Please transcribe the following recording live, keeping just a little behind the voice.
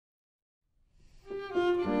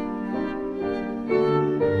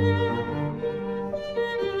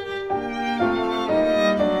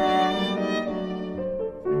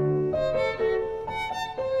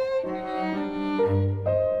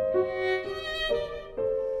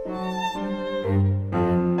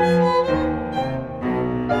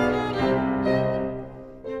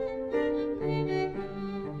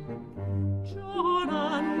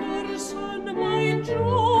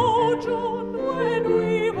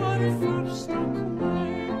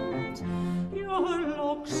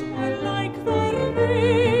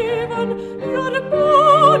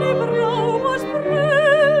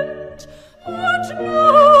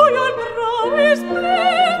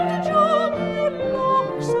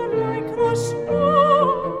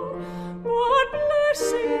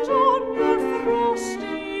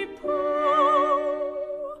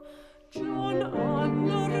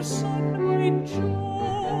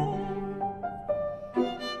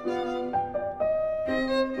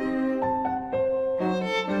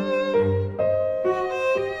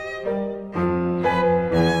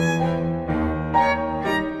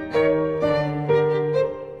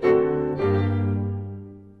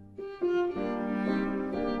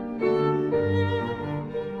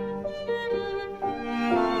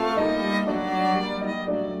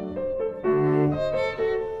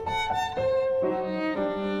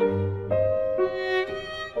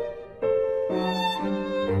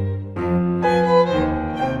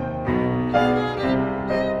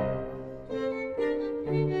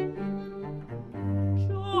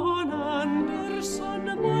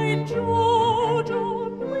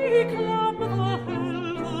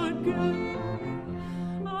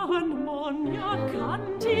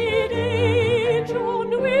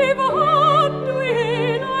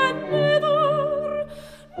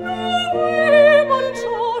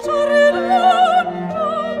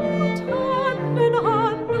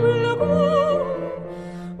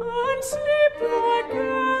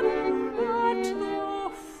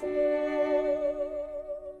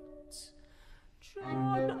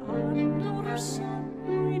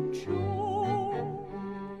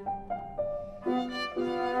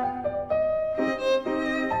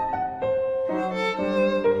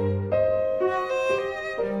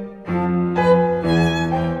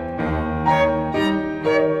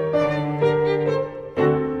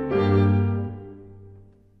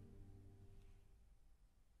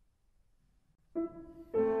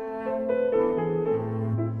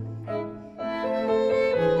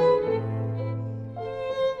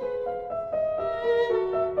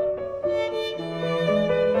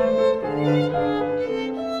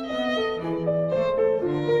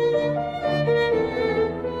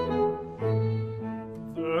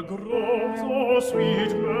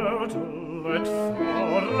sweet myrtle, let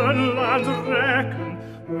foreign lands reckon,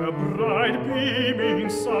 where bright beaming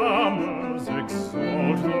summers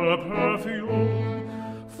exalt the perfume.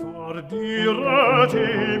 Far dearer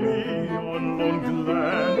to me on lone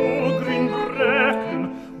glen or green bracken,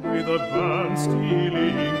 with a band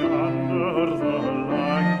stealing under the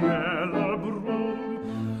lang yellow broom.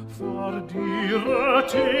 Far dearer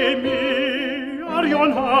to me are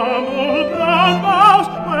yon humble brown boughs,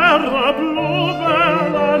 where the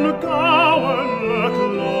bluebell and gowan look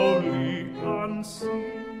lowly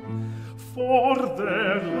unseen. For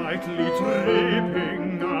they're lightly tripping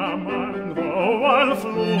among the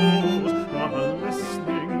wildflowers,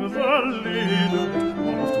 listening the linnet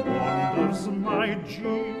oft wanders my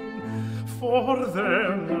Jean. For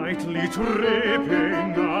they're lightly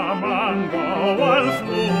tripping among the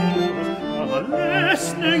wildflowers,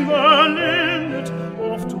 listening the linnet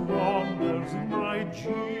oft wanders my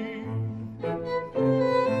Jean.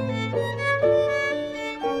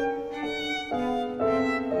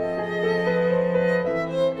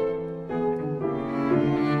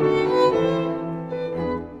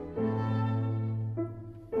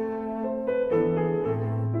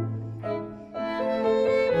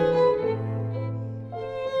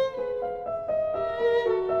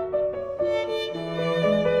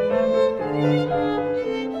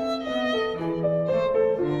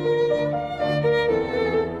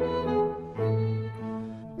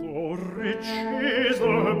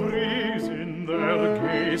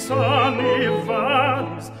 Sunny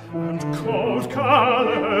valleys and cold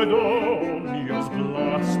Caledonia's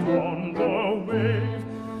blast on the wave,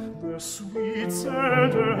 the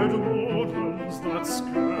sweet-scented woodlands that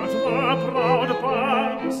skirt the proud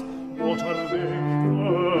pass, what are they?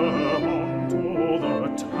 Unto the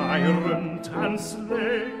tyrant and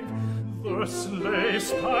slave. The slave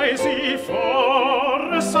spicy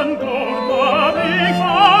forests and gold-budding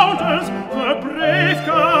fountains, the brave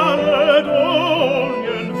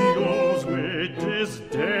Caledonian views with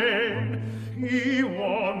disdain. He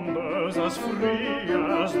wanders as free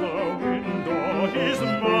as the wind o'er his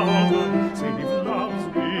mountain, save love's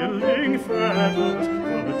willing fetters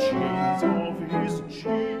the chains of his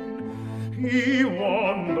chain. He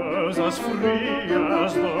wanders as free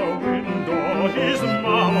as the wind o'er his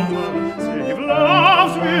mountain, save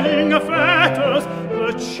love's willing fetters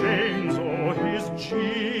the chains o'er his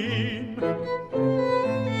chain.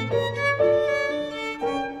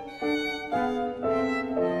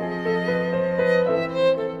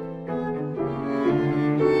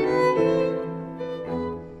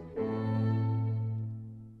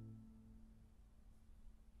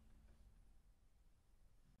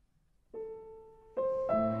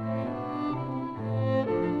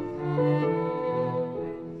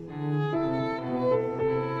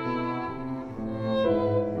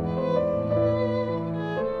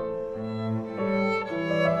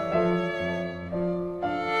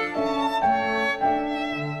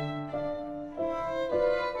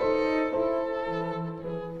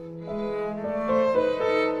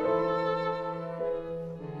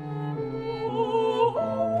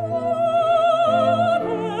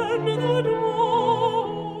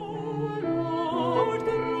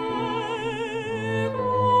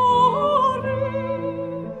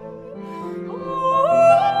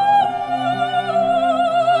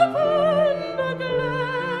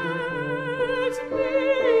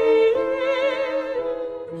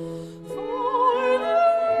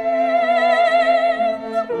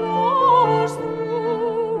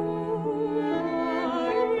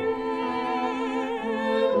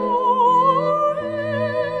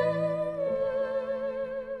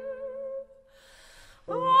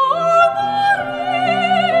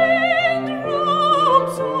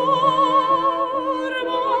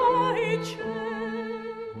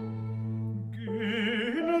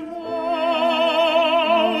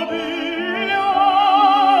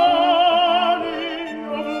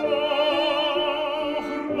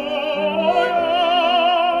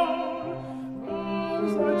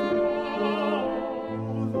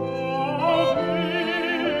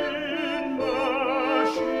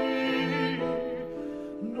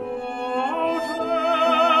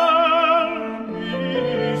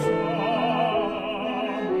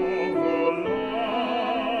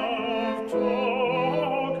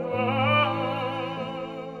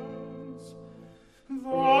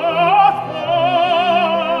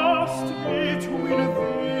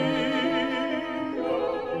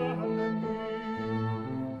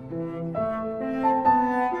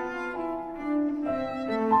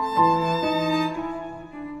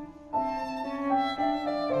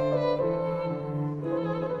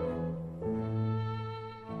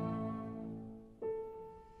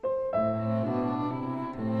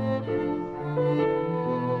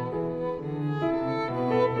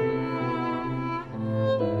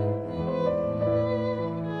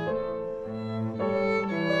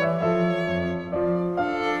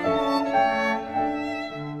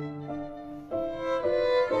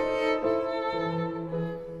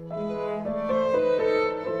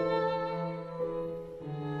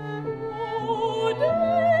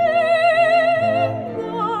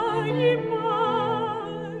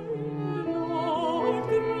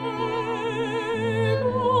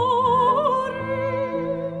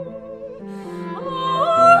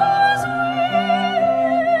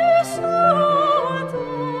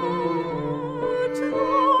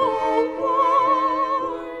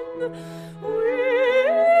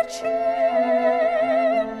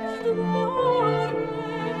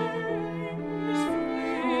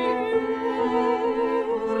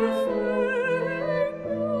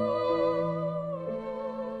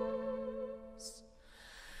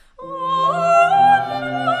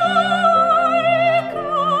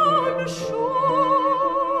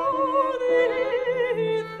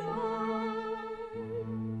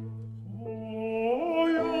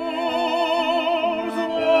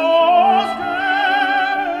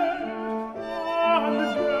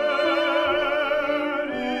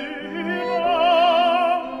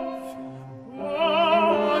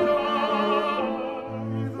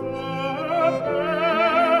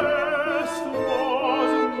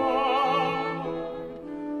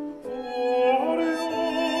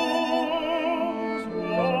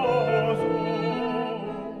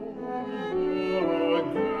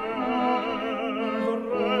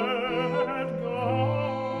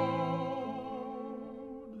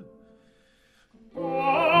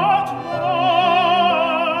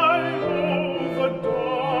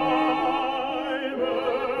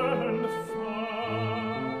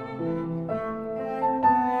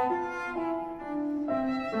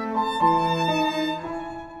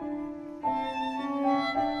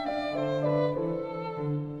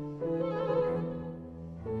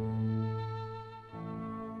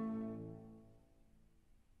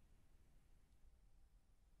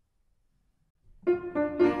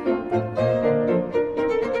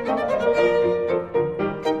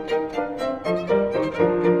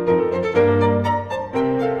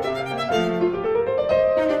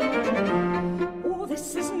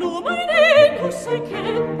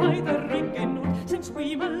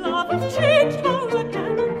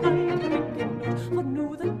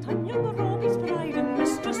 knew that I'm young Robbie's bride and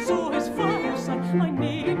mistress, so his father son, my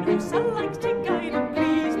name, who's I like to guide and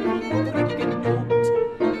please me with drinking note.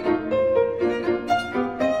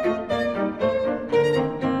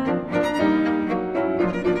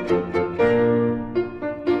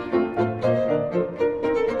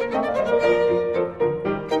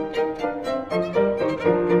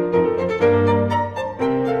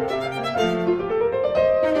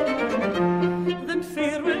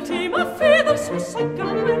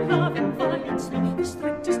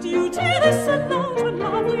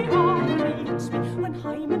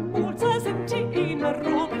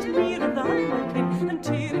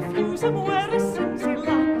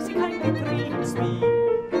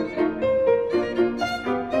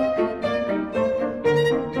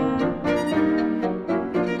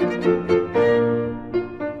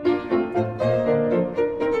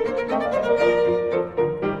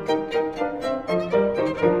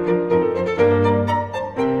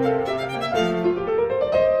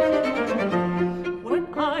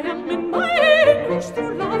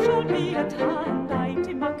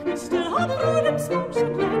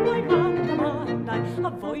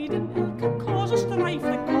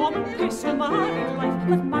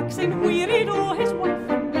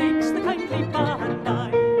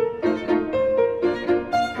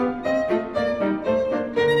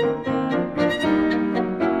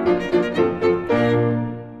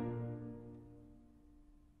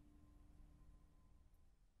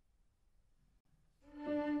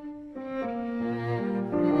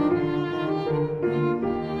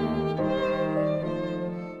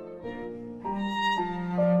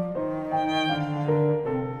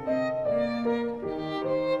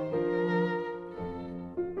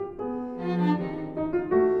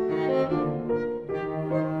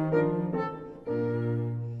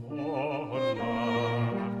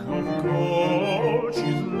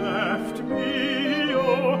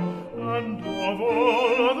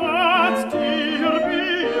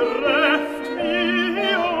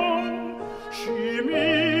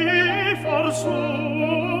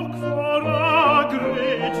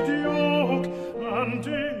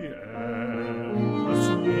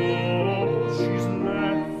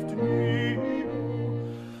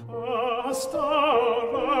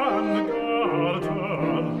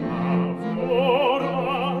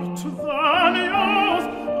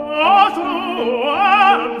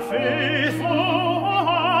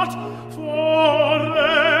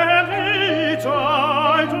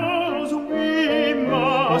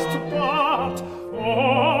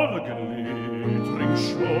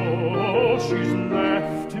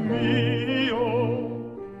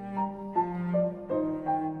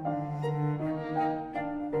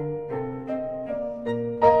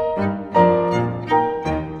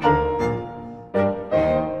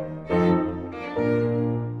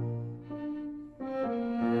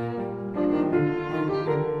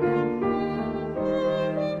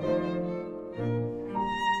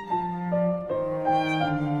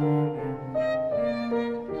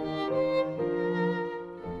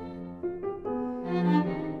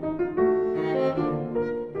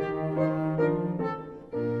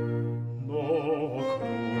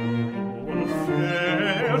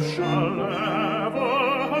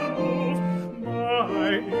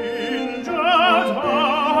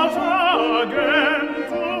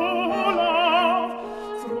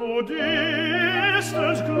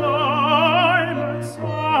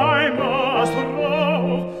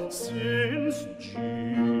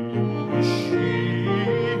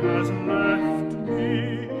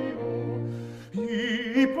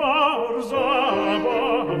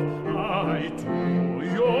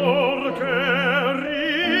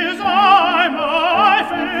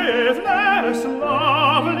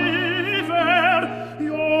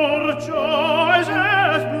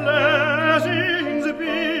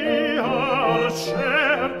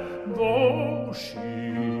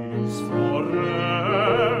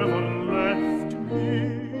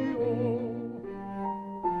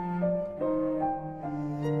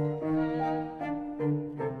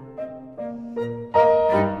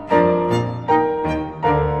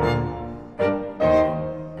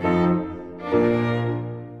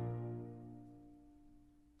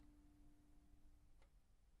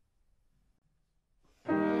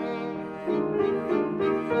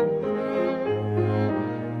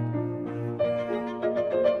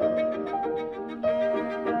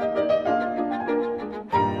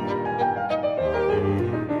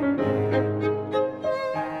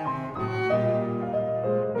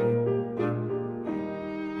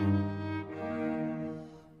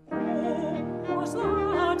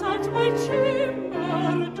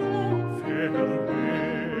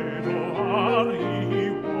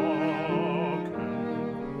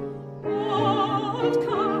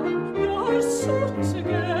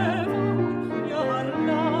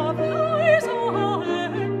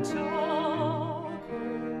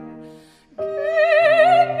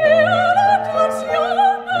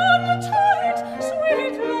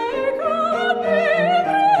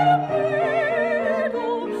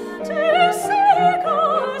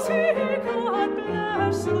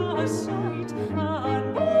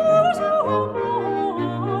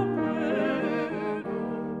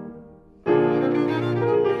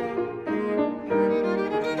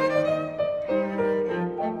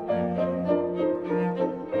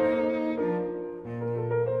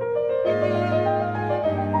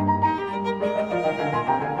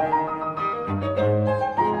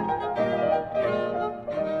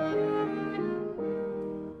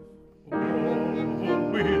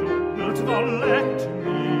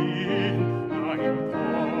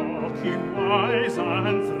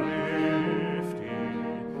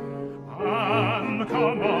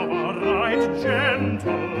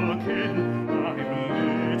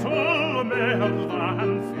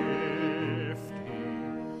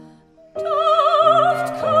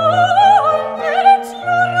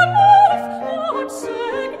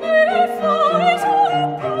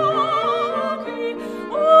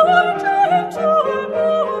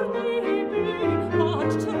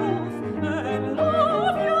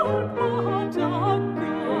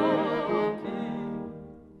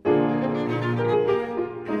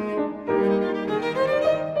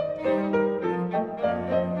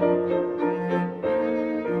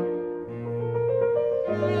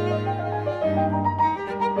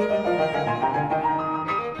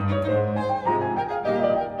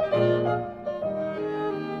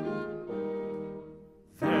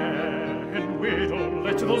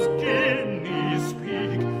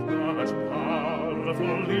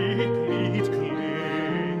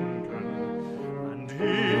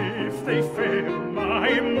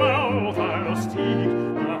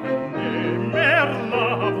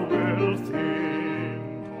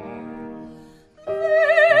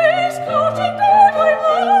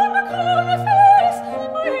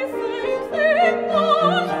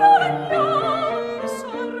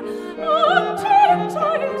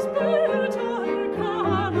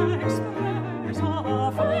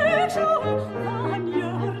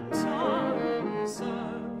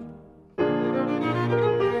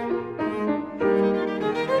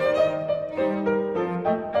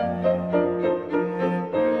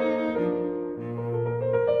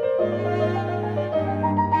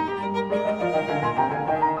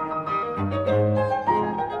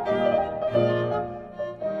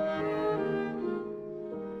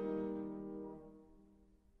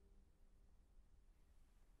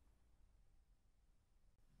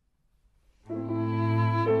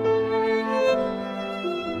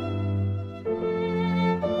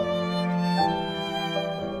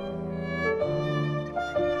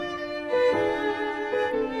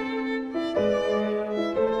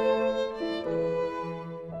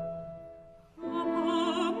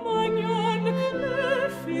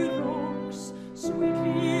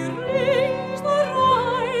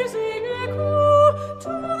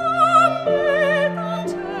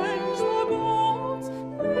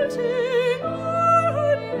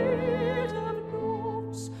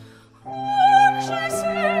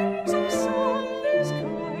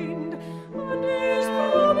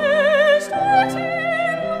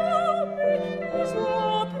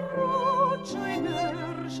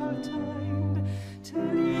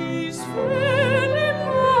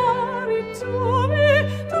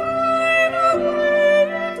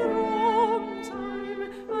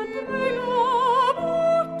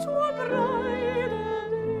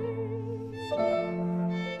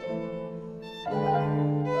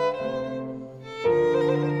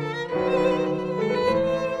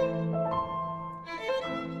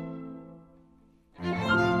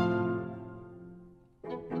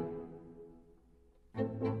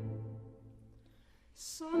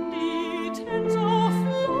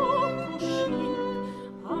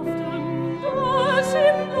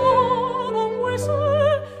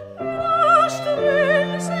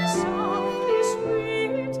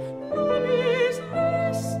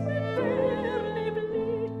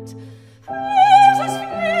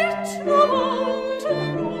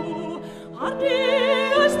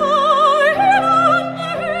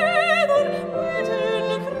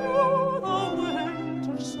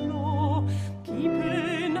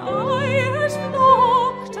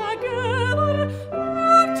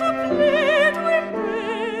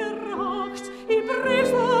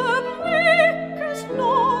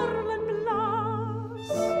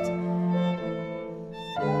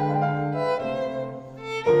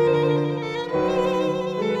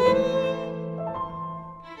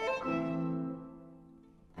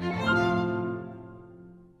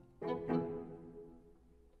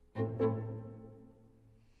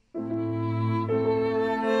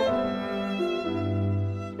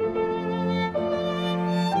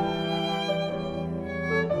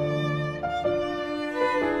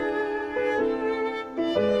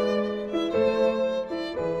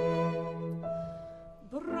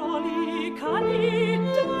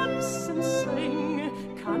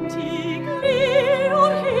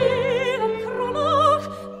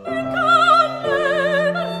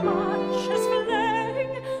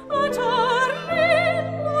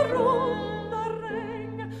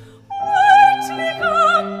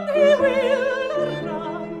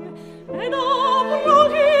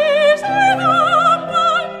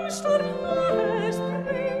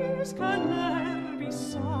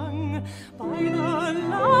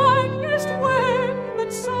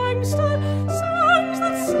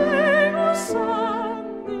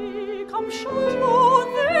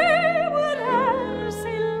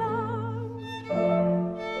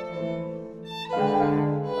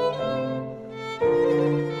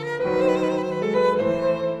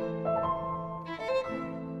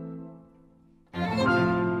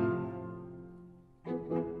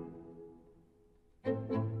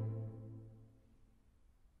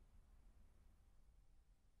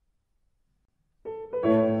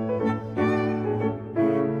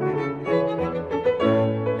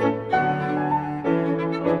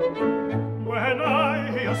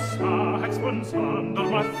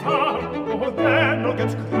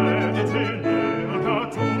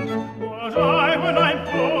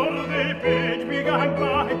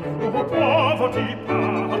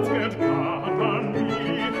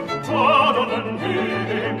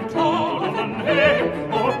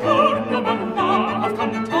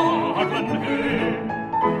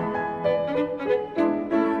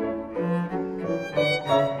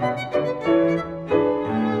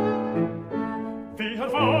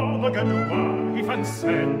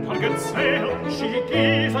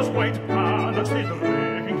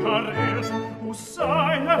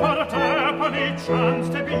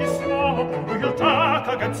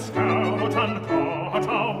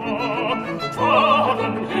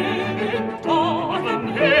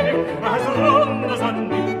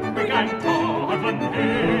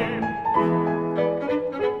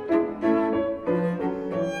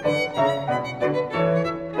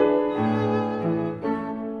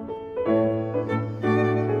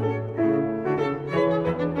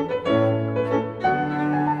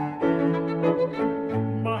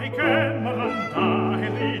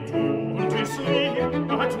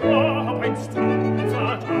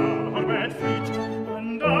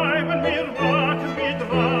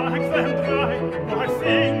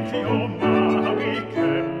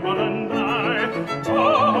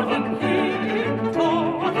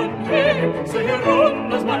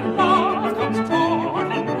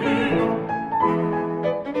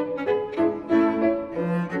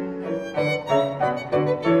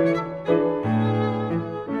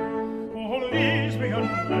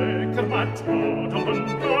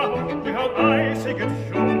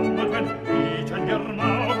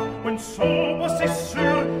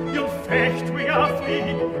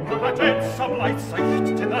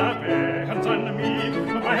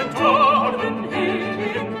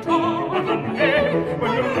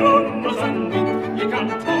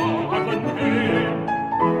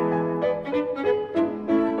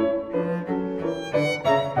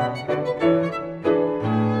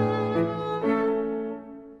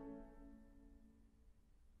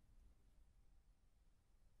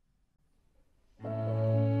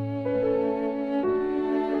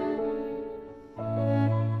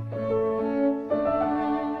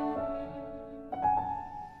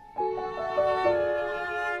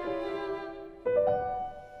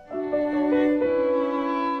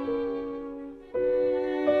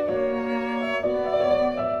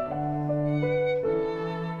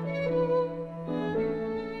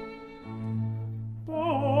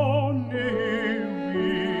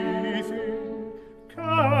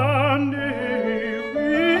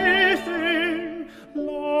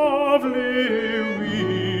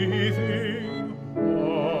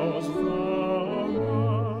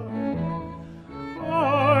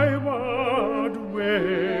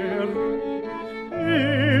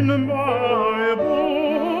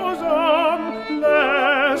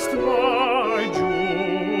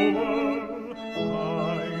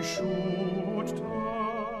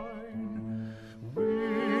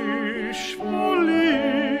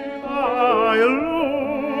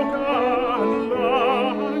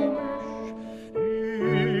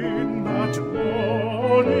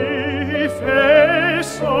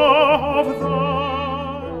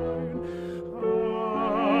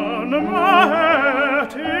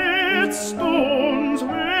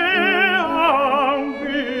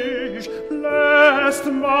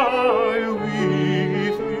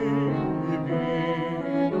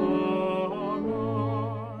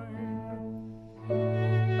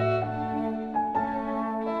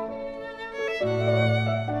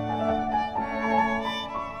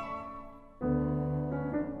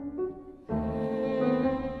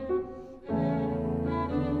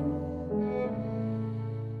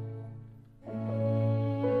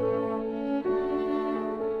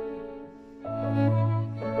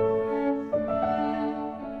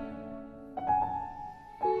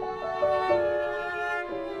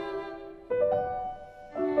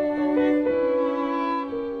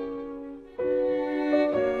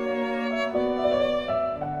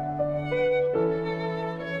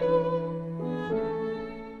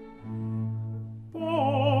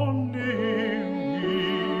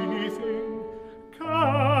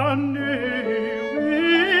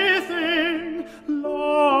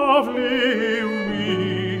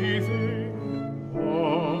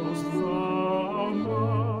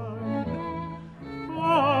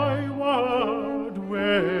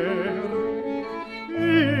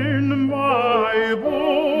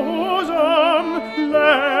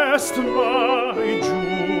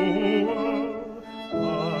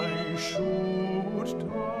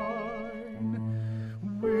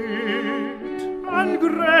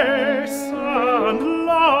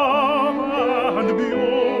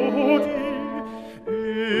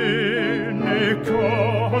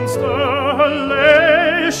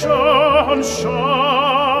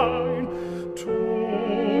 sunshine. To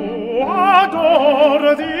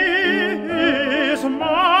adore thee is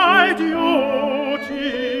my duty,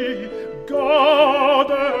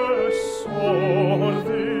 goddess o'er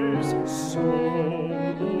this soul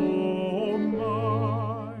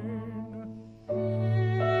mine.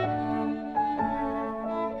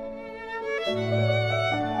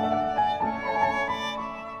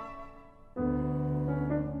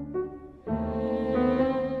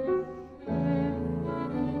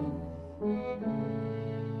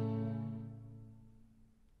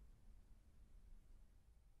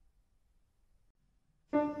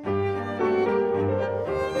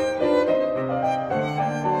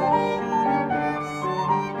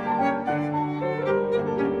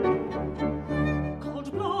 God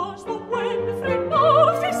bless the wind free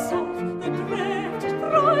moves itself, the drift is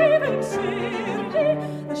driving searly,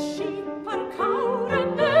 the sheep are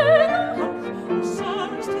cowering in a huff, who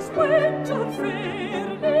serves this winter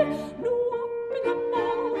fairly. No up in the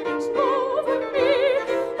morning's over me,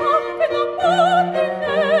 up in the morning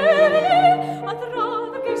early, I'd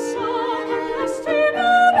rather get some and rest in a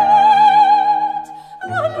bed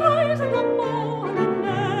than rise in the morning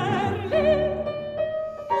early.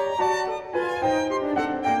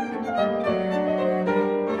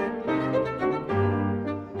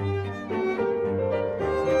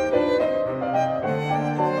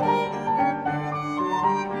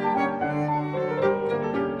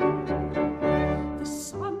 The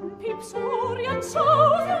sun peeps orient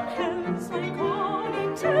southern hills like honey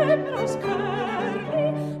timbrels curly,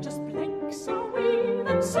 just blinks a wee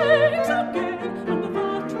then sings again, and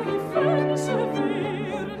that way friends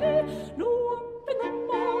severely. No up in the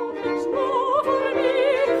morning's over me,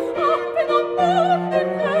 up in the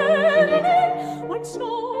morning early, when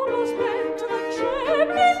snow goes back to the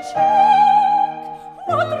chimney cheek,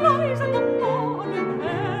 what rise in the morning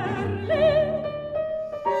early.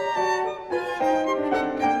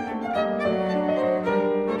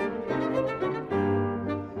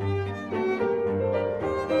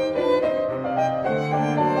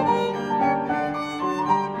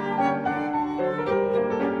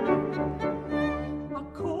 A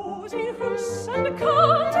cozy house and a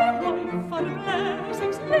cosy wife are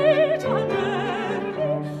blessings late and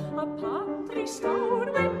early. A pantry stone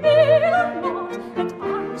when near or not, it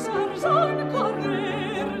answers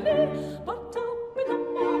unquarrierly. But up in the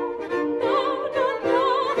morning, na na na,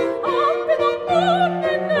 up in the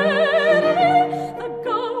morning early, the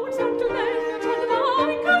gowns are glent and I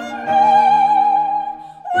can free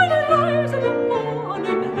when I rise in the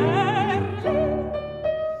morning early.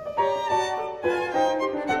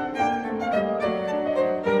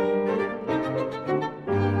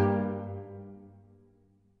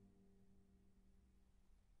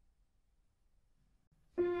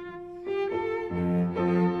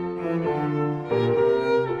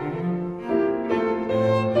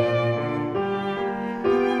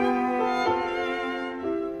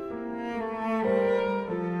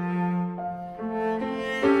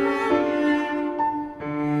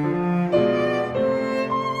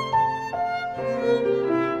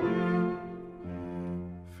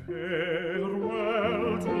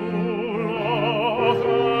 Farewell to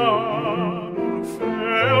Lochaber,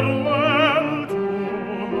 farewell to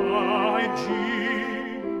my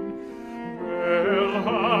Jean, where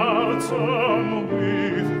heartsome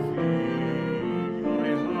with thee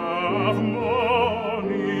I have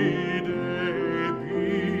many day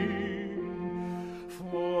been.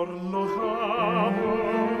 For Lochaber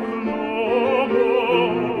no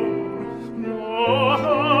more,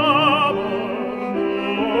 Lochaber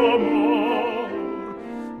no more,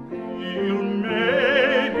 we'll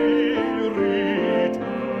maybe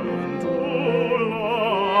return to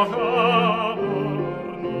Lochaber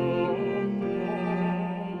no more.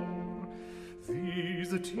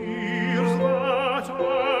 These tears that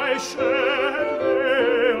I shed,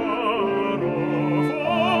 they are all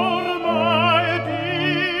for my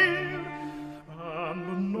dear, and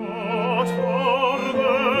not for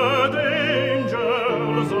the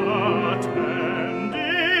dangers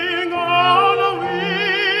attending on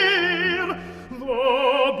weir, the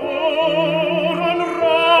bore and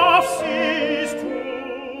rough seas to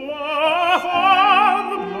a far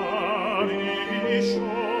bloody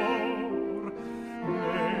shore,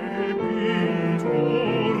 maybe to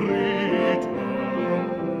return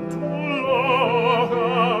to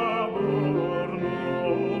Lochaber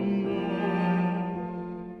no more.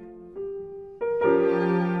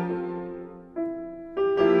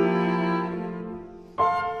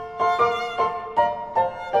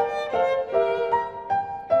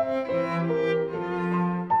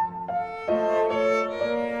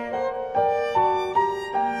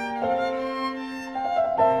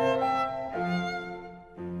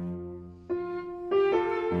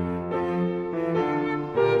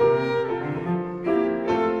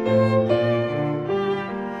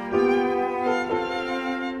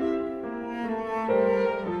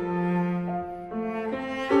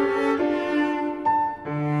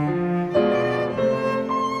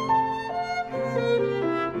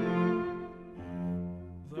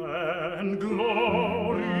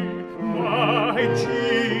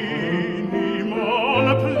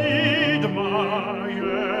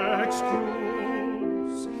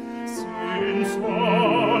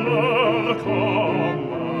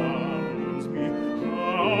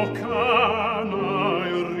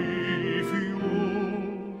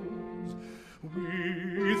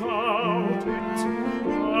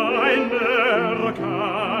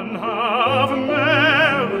 can have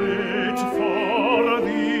merit for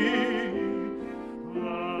thee,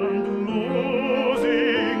 and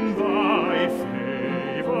losing thy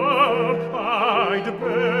favour, I'd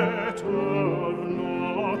better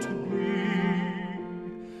not be.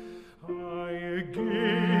 I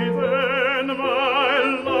given my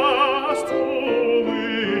last to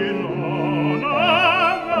win honour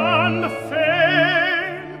and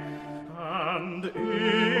fame, and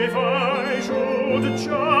if I should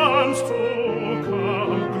chance to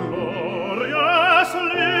come gloriously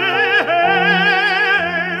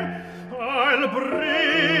hame, I'll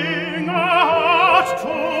bring a heart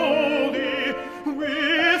to thee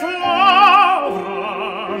with love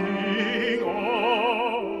running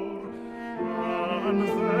o'er, and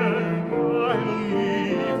then I'll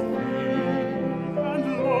leave thee and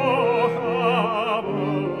Lochaber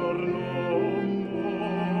no more.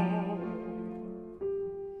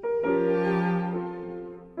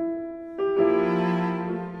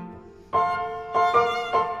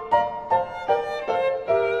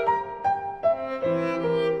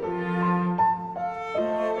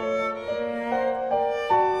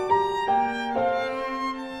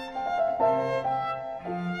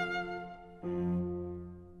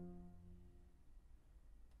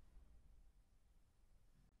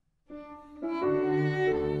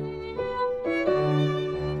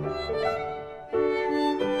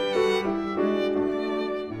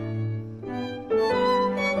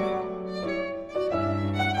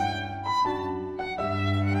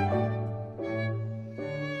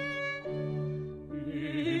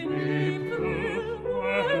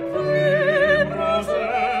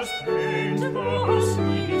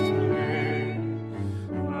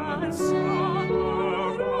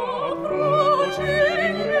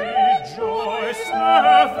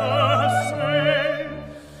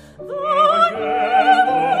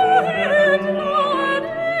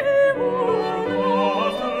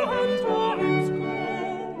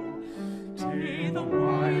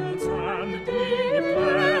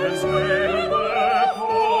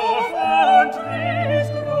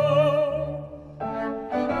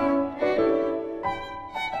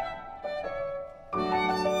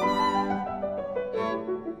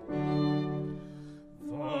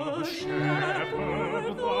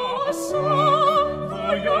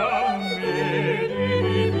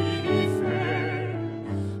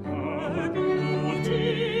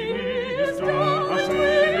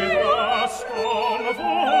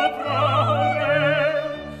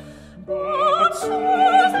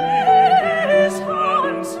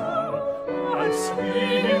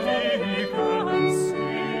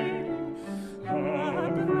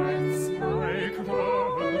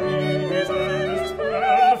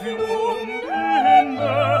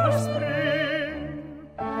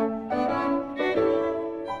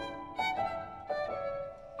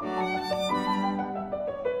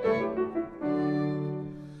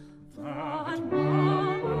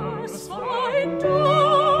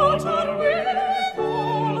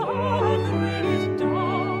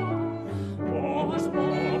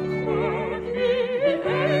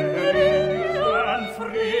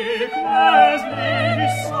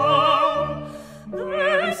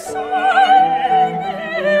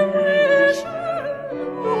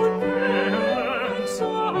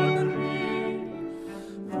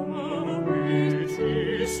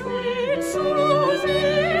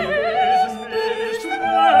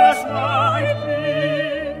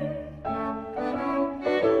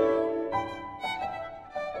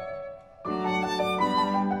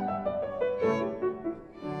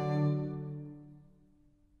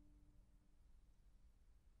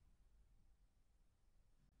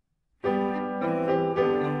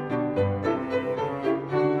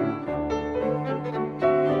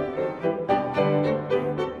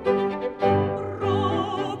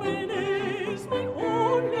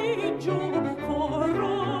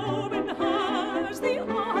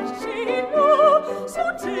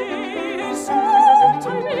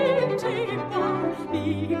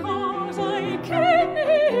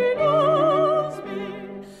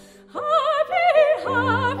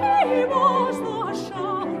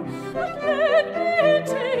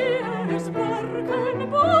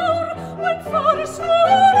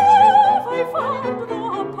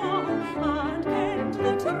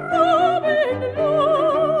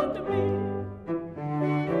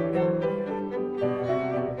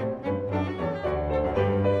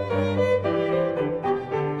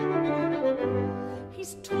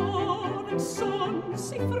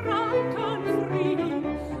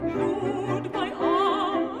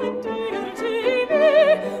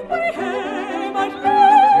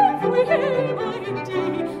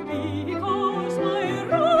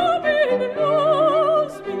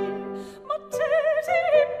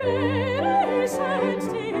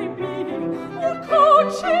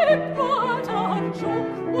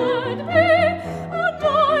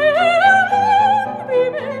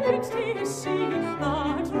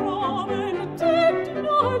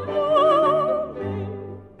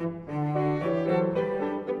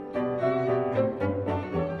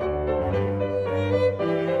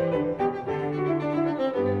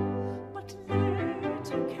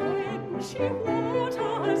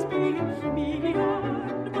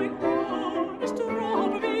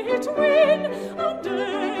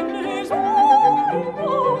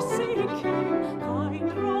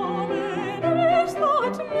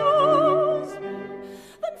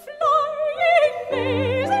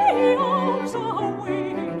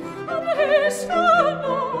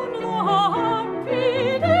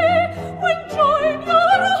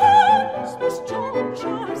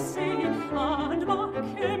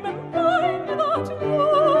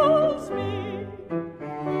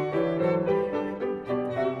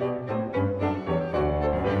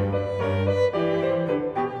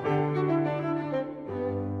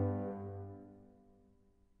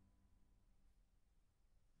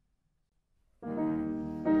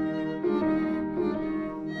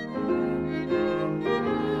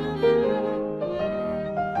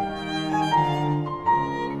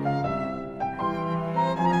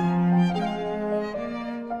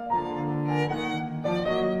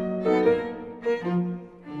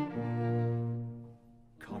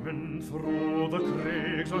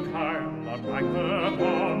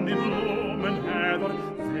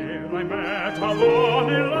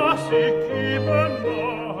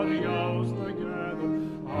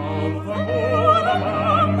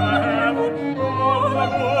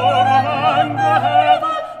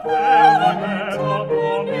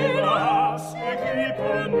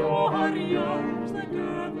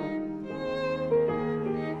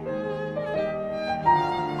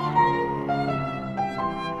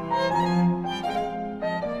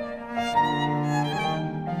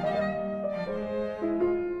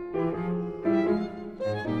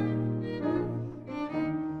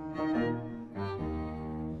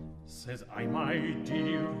 Says I, my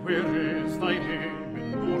dear, where is thy name in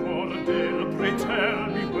moor or dale? Pray tell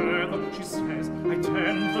me whether. She says, I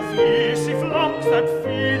tend the fleecy flocks that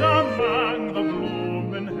feed among the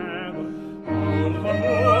blooming heather. All the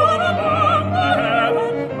moor among the heather,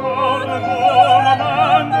 all the moor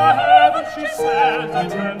among the heather. She says, I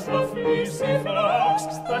tend the fleecy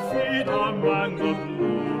flocks that feed among the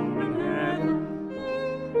blooming heather.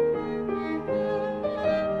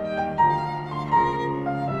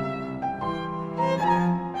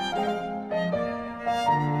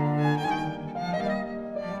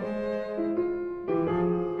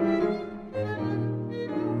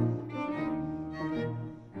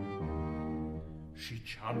 She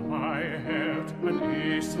charmed my heart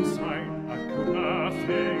and east and side. I could not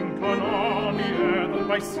think on any other.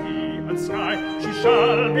 By sea and sky she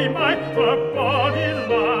shall be mine, the bonny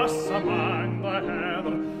lass among the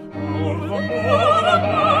heather. All the moor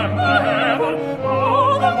among the heather,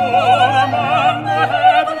 all the moor among the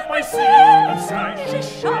heather. By sea and sky she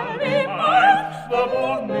shall be mine, the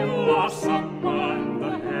bonny lass among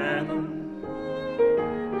the heather.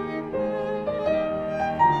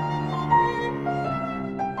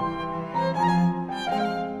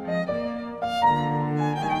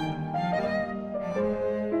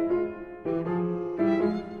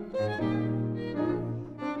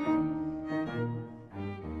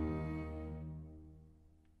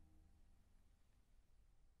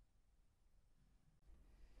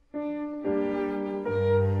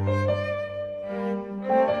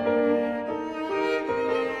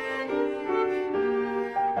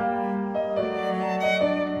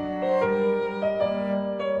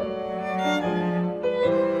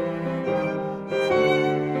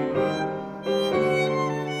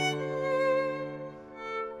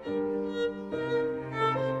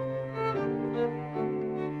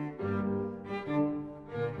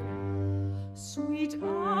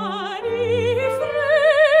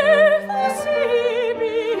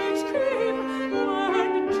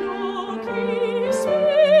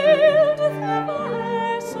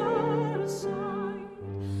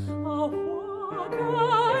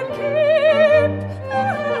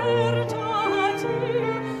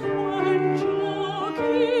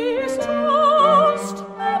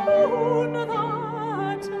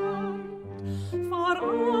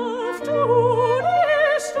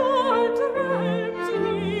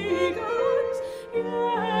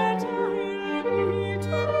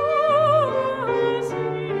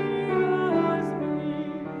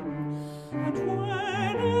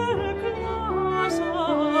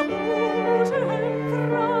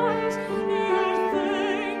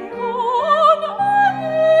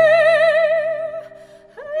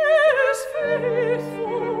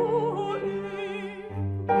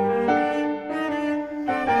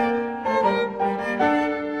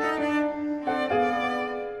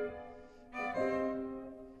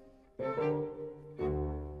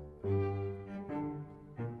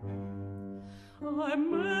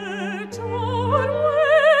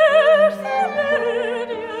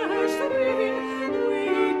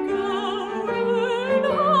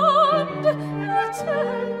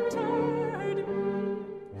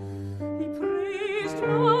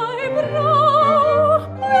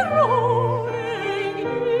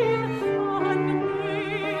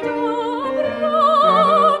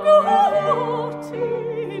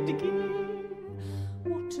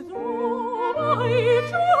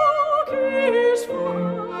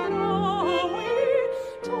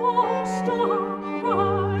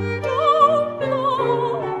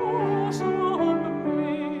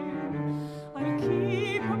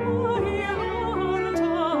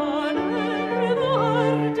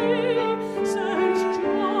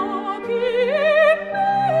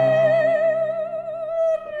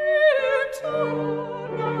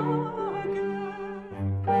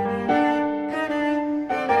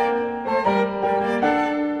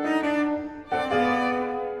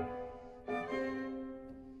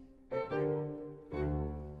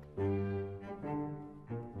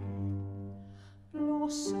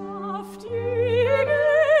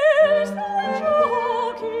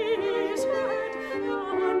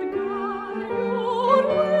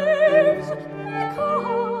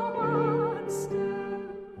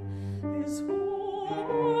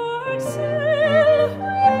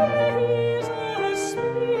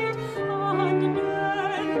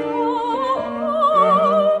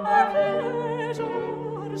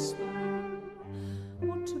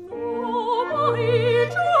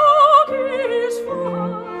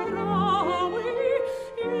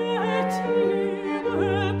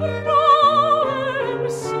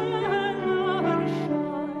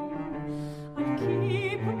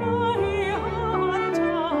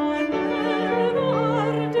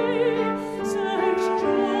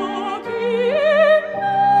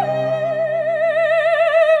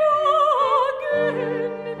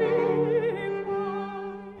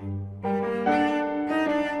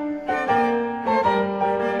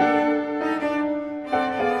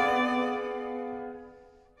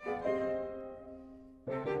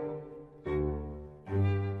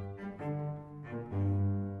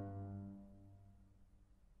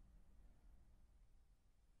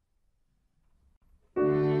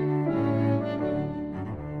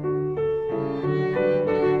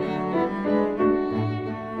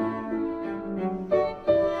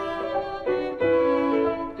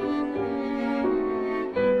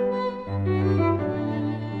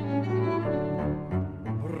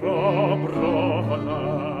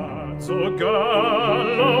 O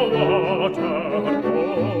Galla water,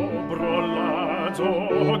 bro lads,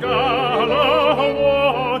 O Galla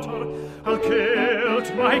water, I'll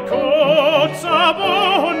kilt my coats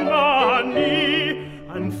upon my knee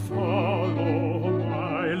and follow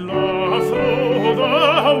my love through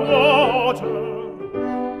the water.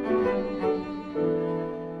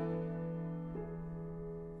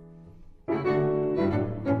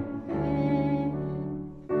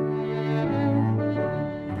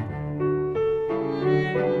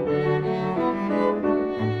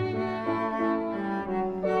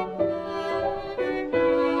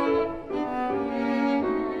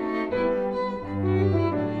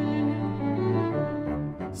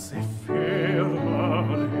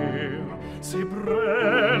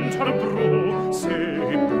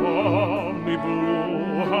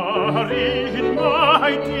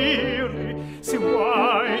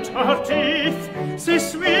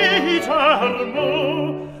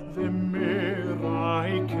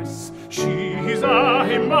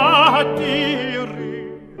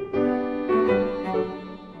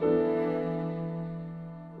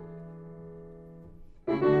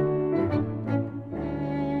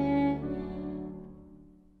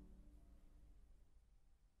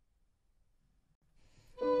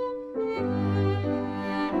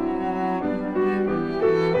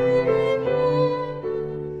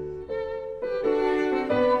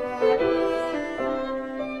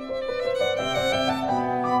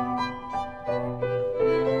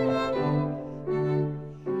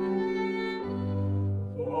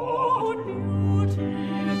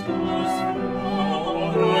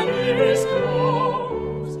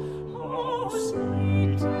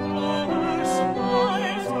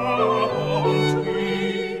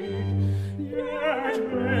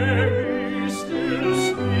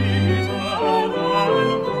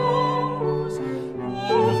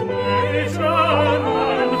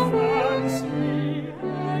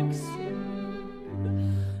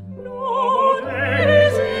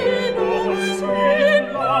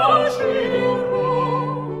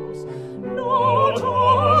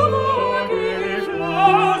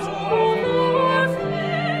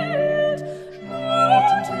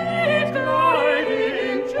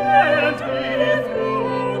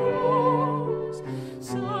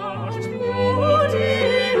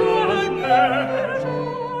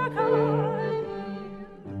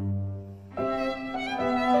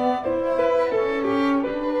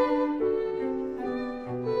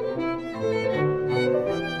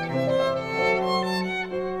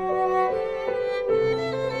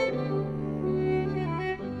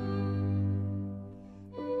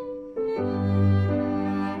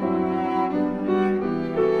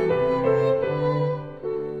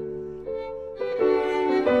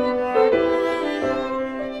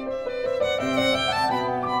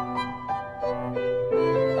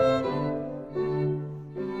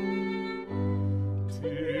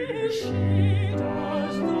 She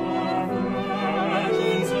does the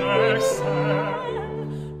virgins excel,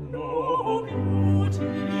 no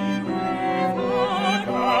beauty with her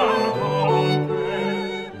can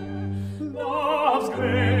compare. Love's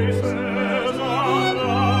graces are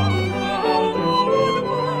round her good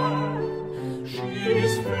well.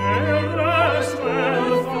 She's fairest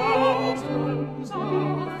when thousands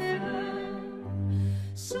are fair.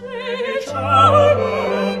 Say, charmer,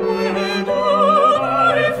 where do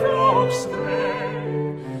thy flocks stray?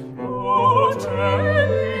 Oh, tell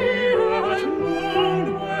me at noon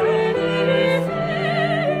where they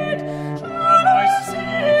feed. Shall I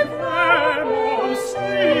seek them on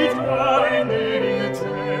sweet winding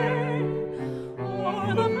train,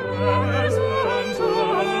 o'er the pleasant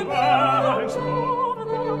banks of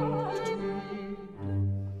that Tweed?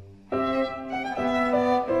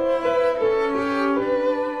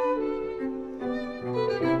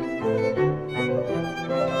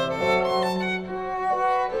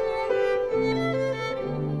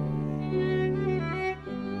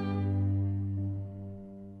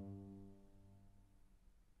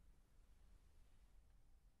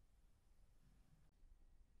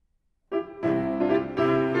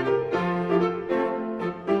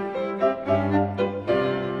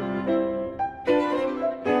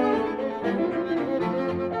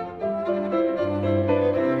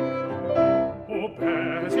 O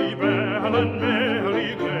Bessie Bell and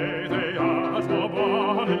Mary Gray, they are the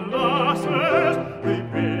bonny lasses. They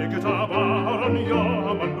beg at a bar on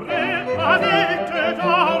yom and bread, addicted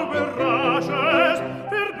are with rashes.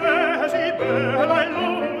 For Bessie Bell I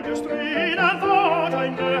loved you straight, and thought I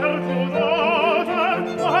ne'er could order.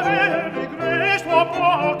 A Mary Gray swap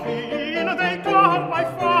walking, they got my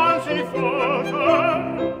fancy flutter.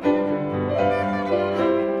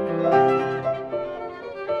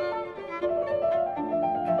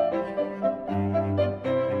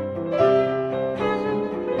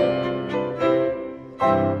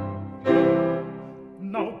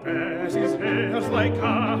 Now Bessie's hair's like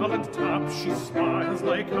Alland tap, she smiles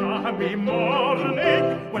like hame morning.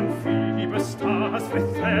 When Phoebus stars with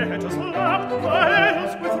Thetis lap,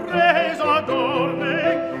 files with rays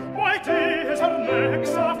adorning. White is her neck,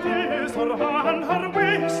 soft is her hand, her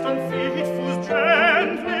waist and feet full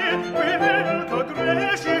gently. With ilka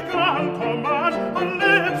grace she can command, her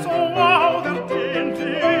lips, oh wow, they're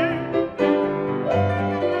dainty.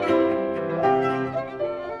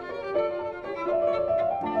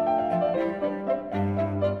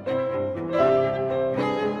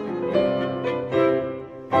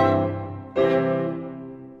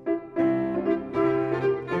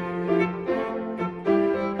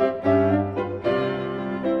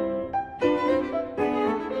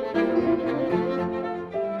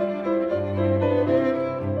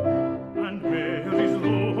 And Mary's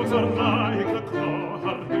looks are like a claw,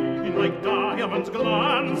 her being like diamond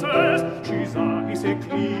glances. She's icy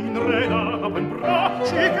clean, red up and broad,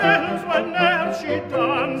 she kills whenever she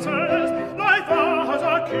dances. Like as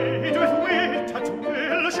a cage with wit at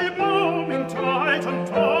will, she blooming tight and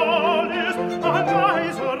tall is. And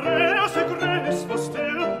eyes are rare, so graceful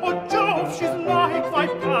still, oh Jove, she's like thy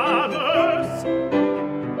palace.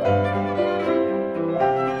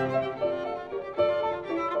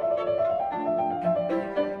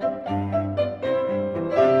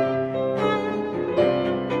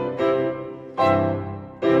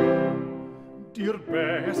 Dear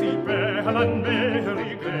Bessie Bell and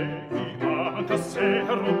Mary Gray, anche se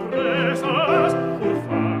presas, or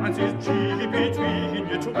fancies gee between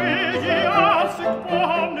you two, ye are sick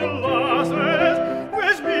bonny lasses.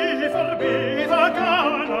 Which me forbid I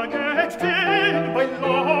canna get till my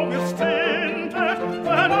law will stint it.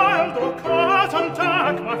 Then I'll do cut and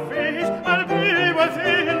tack my face, I'll be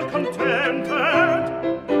within contented.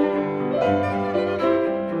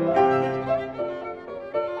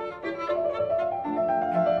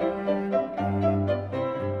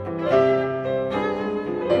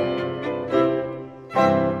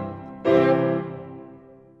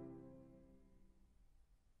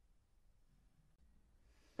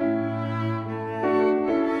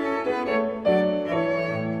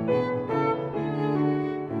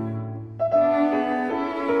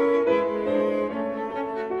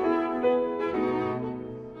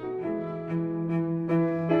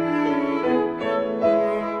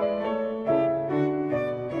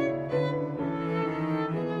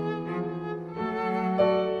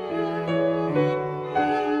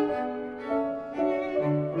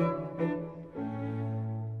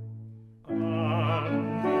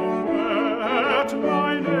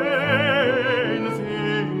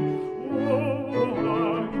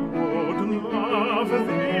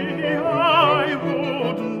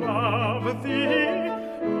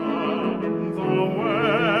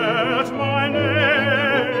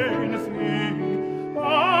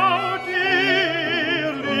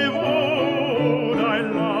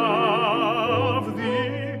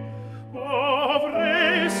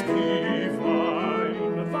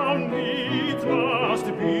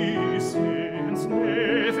 Davy, since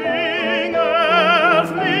nothing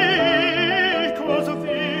earthly calls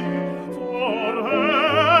thee, for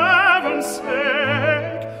heaven's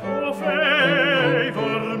sake, oh,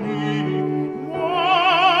 favour me.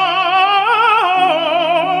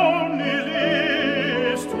 Only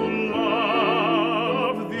list to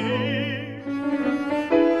love thee.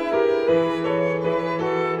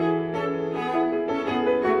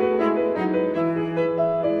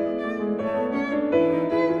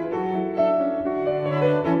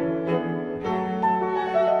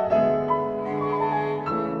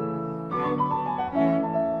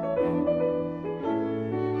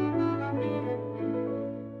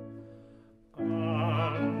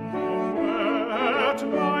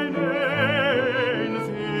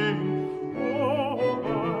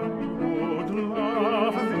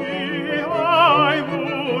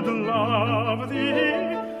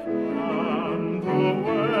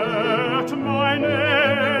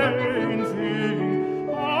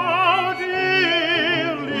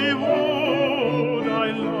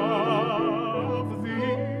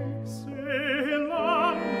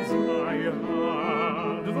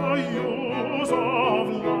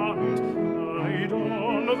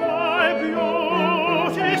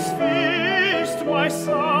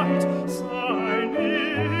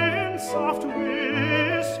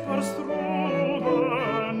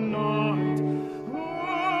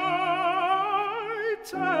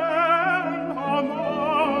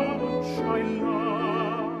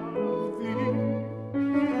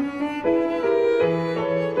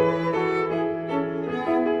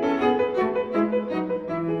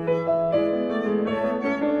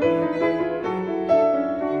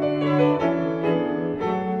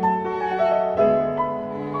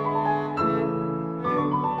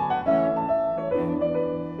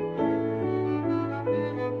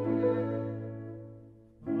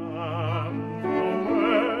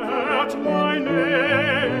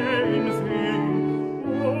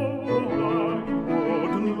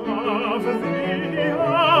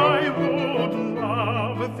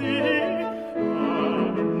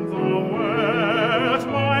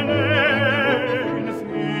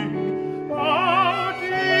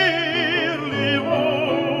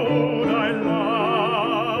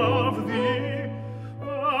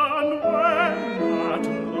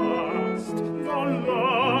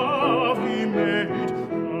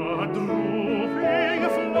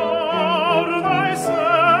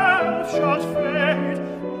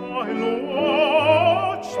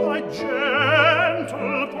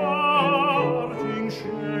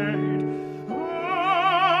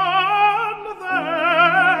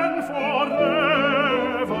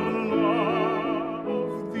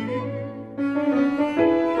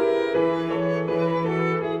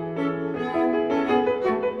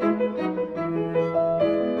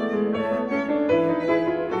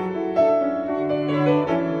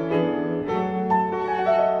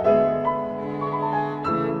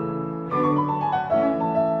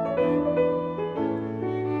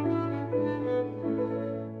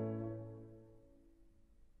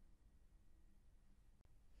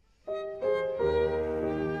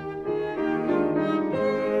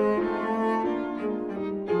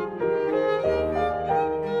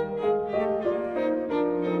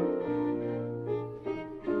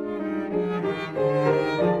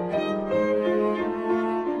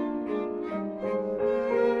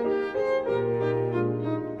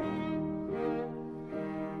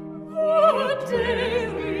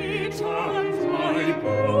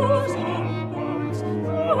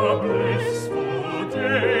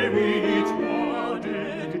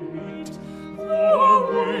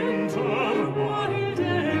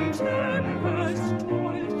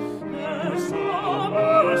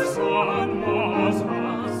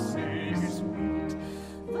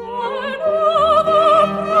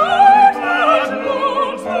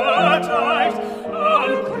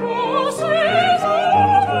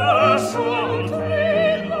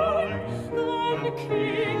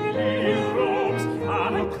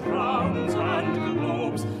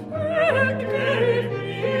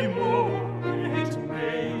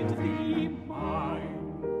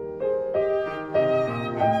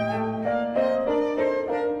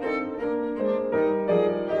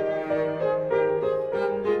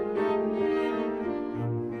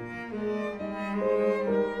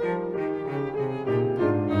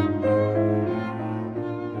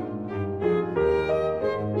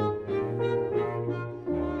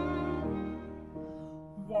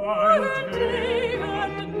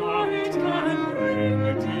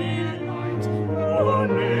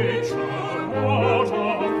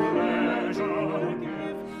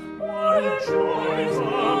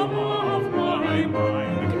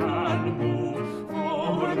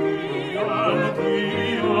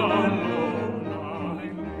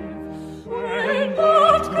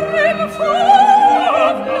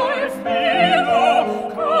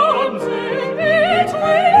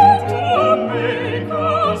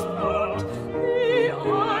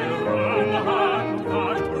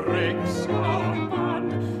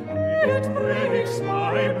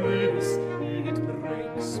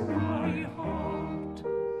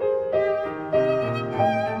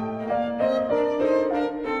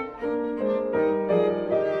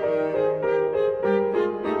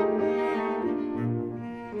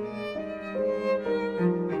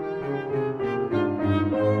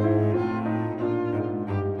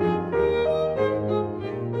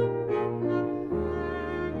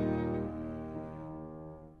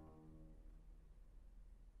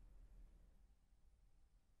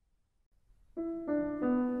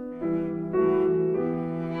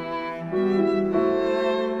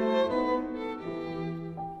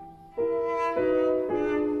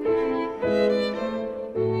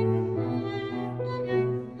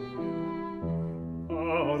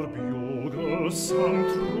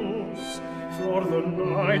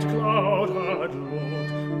 had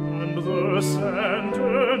looked, and the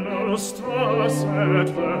sentinel star set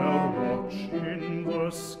their watch in the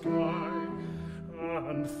sky,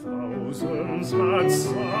 and thousands had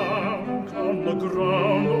sunk on the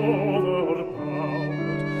ground overpowered,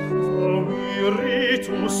 the weary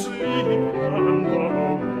to sleep and the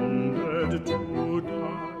wounded to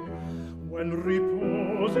die. When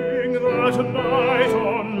reposing that night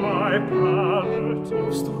on my pallet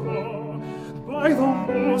of straw, by the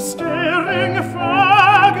mouse-scaring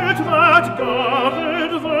faggot that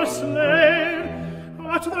guarded the slain,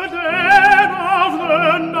 at the dead of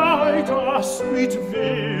the night a sweet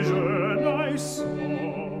vision I saw,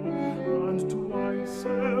 and twice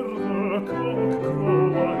ere the cock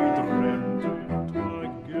crow I dreamt it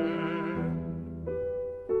again.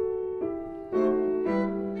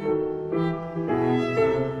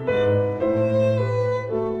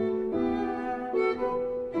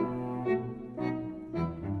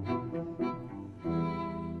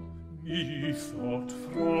 Methought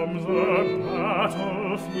from the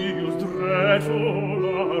battlefield dreadful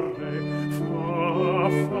array, far,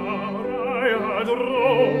 far I had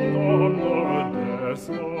roamed on the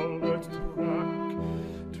desolate track,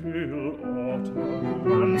 till autumn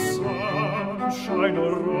and sunshine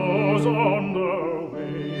arose on the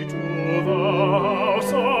way to the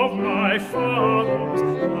house of my fathers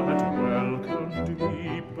that welcomed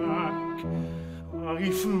me back. I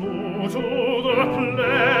flew to the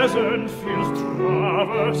pleasant fields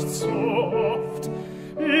traversed so oft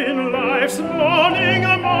in life's morning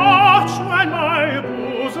march when my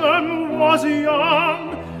bosom was young.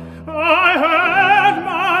 I heard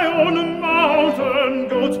my own mountain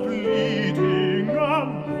goats bleating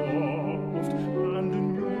aloft, and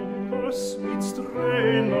knew the sweet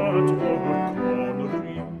strain that our corn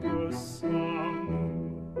reapers sung.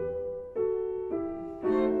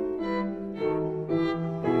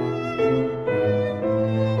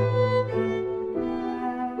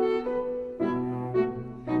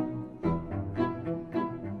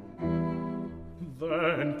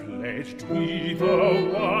 Pledged we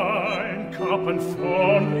the wine cup, and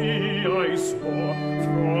fondly I swore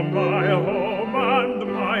from my home and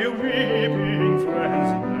my weeping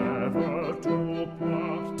friends never to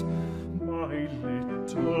part. My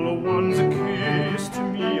little ones kissed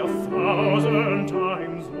me 1,000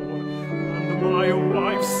 times more, and my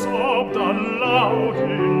wife sobbed aloud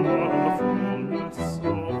in the fullness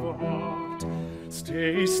of heart.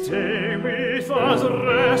 Stay, stay with us,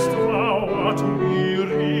 rest thou art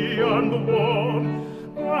weary and worn,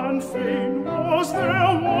 and fain was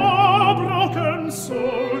their war-broken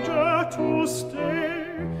soldier to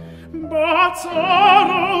stay. But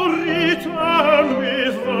sorrow returned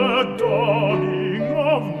with the dawning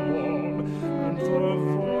of morn, and the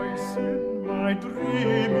voice in my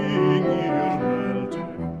dreaming ear